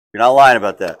You're not lying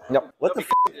about that. Nope. What the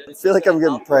f? I feel like I'm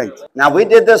getting pranked. Now, we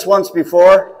did this once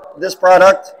before, this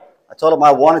product. I told him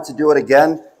I wanted to do it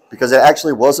again because it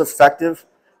actually was effective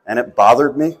and it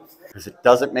bothered me because it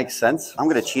doesn't make sense. I'm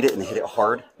going to cheat it and hit it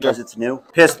hard because it's new.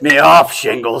 Pissed me off,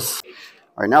 shingles.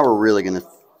 All right, now we're really going to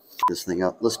this thing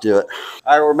up. Let's do it.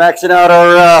 All right, we're maxing out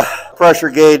our pressure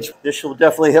gauge. This will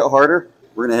definitely hit harder.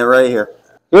 We're going to hit right here.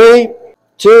 3,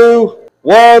 2,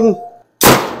 1.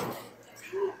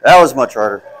 That was much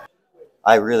harder.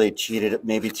 I really cheated it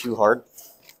maybe too hard.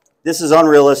 This is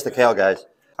unrealistic hail, guys.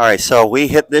 All right, so we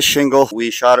hit this shingle. We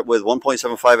shot it with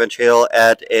 1.75-inch hail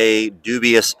at a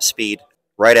dubious speed,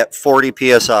 right at 40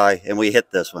 PSI, and we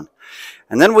hit this one.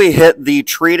 And then we hit the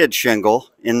treated shingle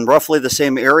in roughly the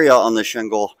same area on the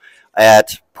shingle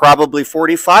at probably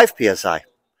 45 PSI.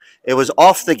 It was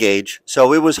off the gauge,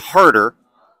 so it was harder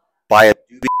by a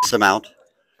dubious amount.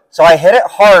 So I hit it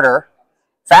harder,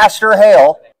 faster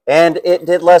hail, and it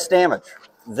did less damage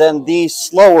than the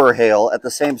slower hail at the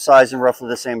same size and roughly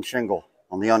the same shingle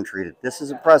on the untreated. This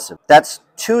is impressive. That's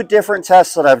 2 different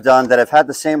tests that I've done that have had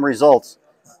the same results.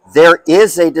 There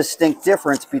is a distinct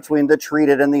difference between the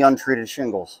treated and the untreated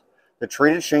shingles. The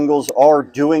treated shingles are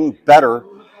doing better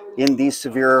in these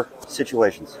severe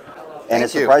situations. And it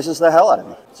surprises the hell out of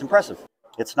me. It's impressive.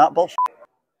 It's not bullshit.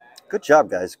 Good job,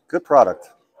 guys. Good product.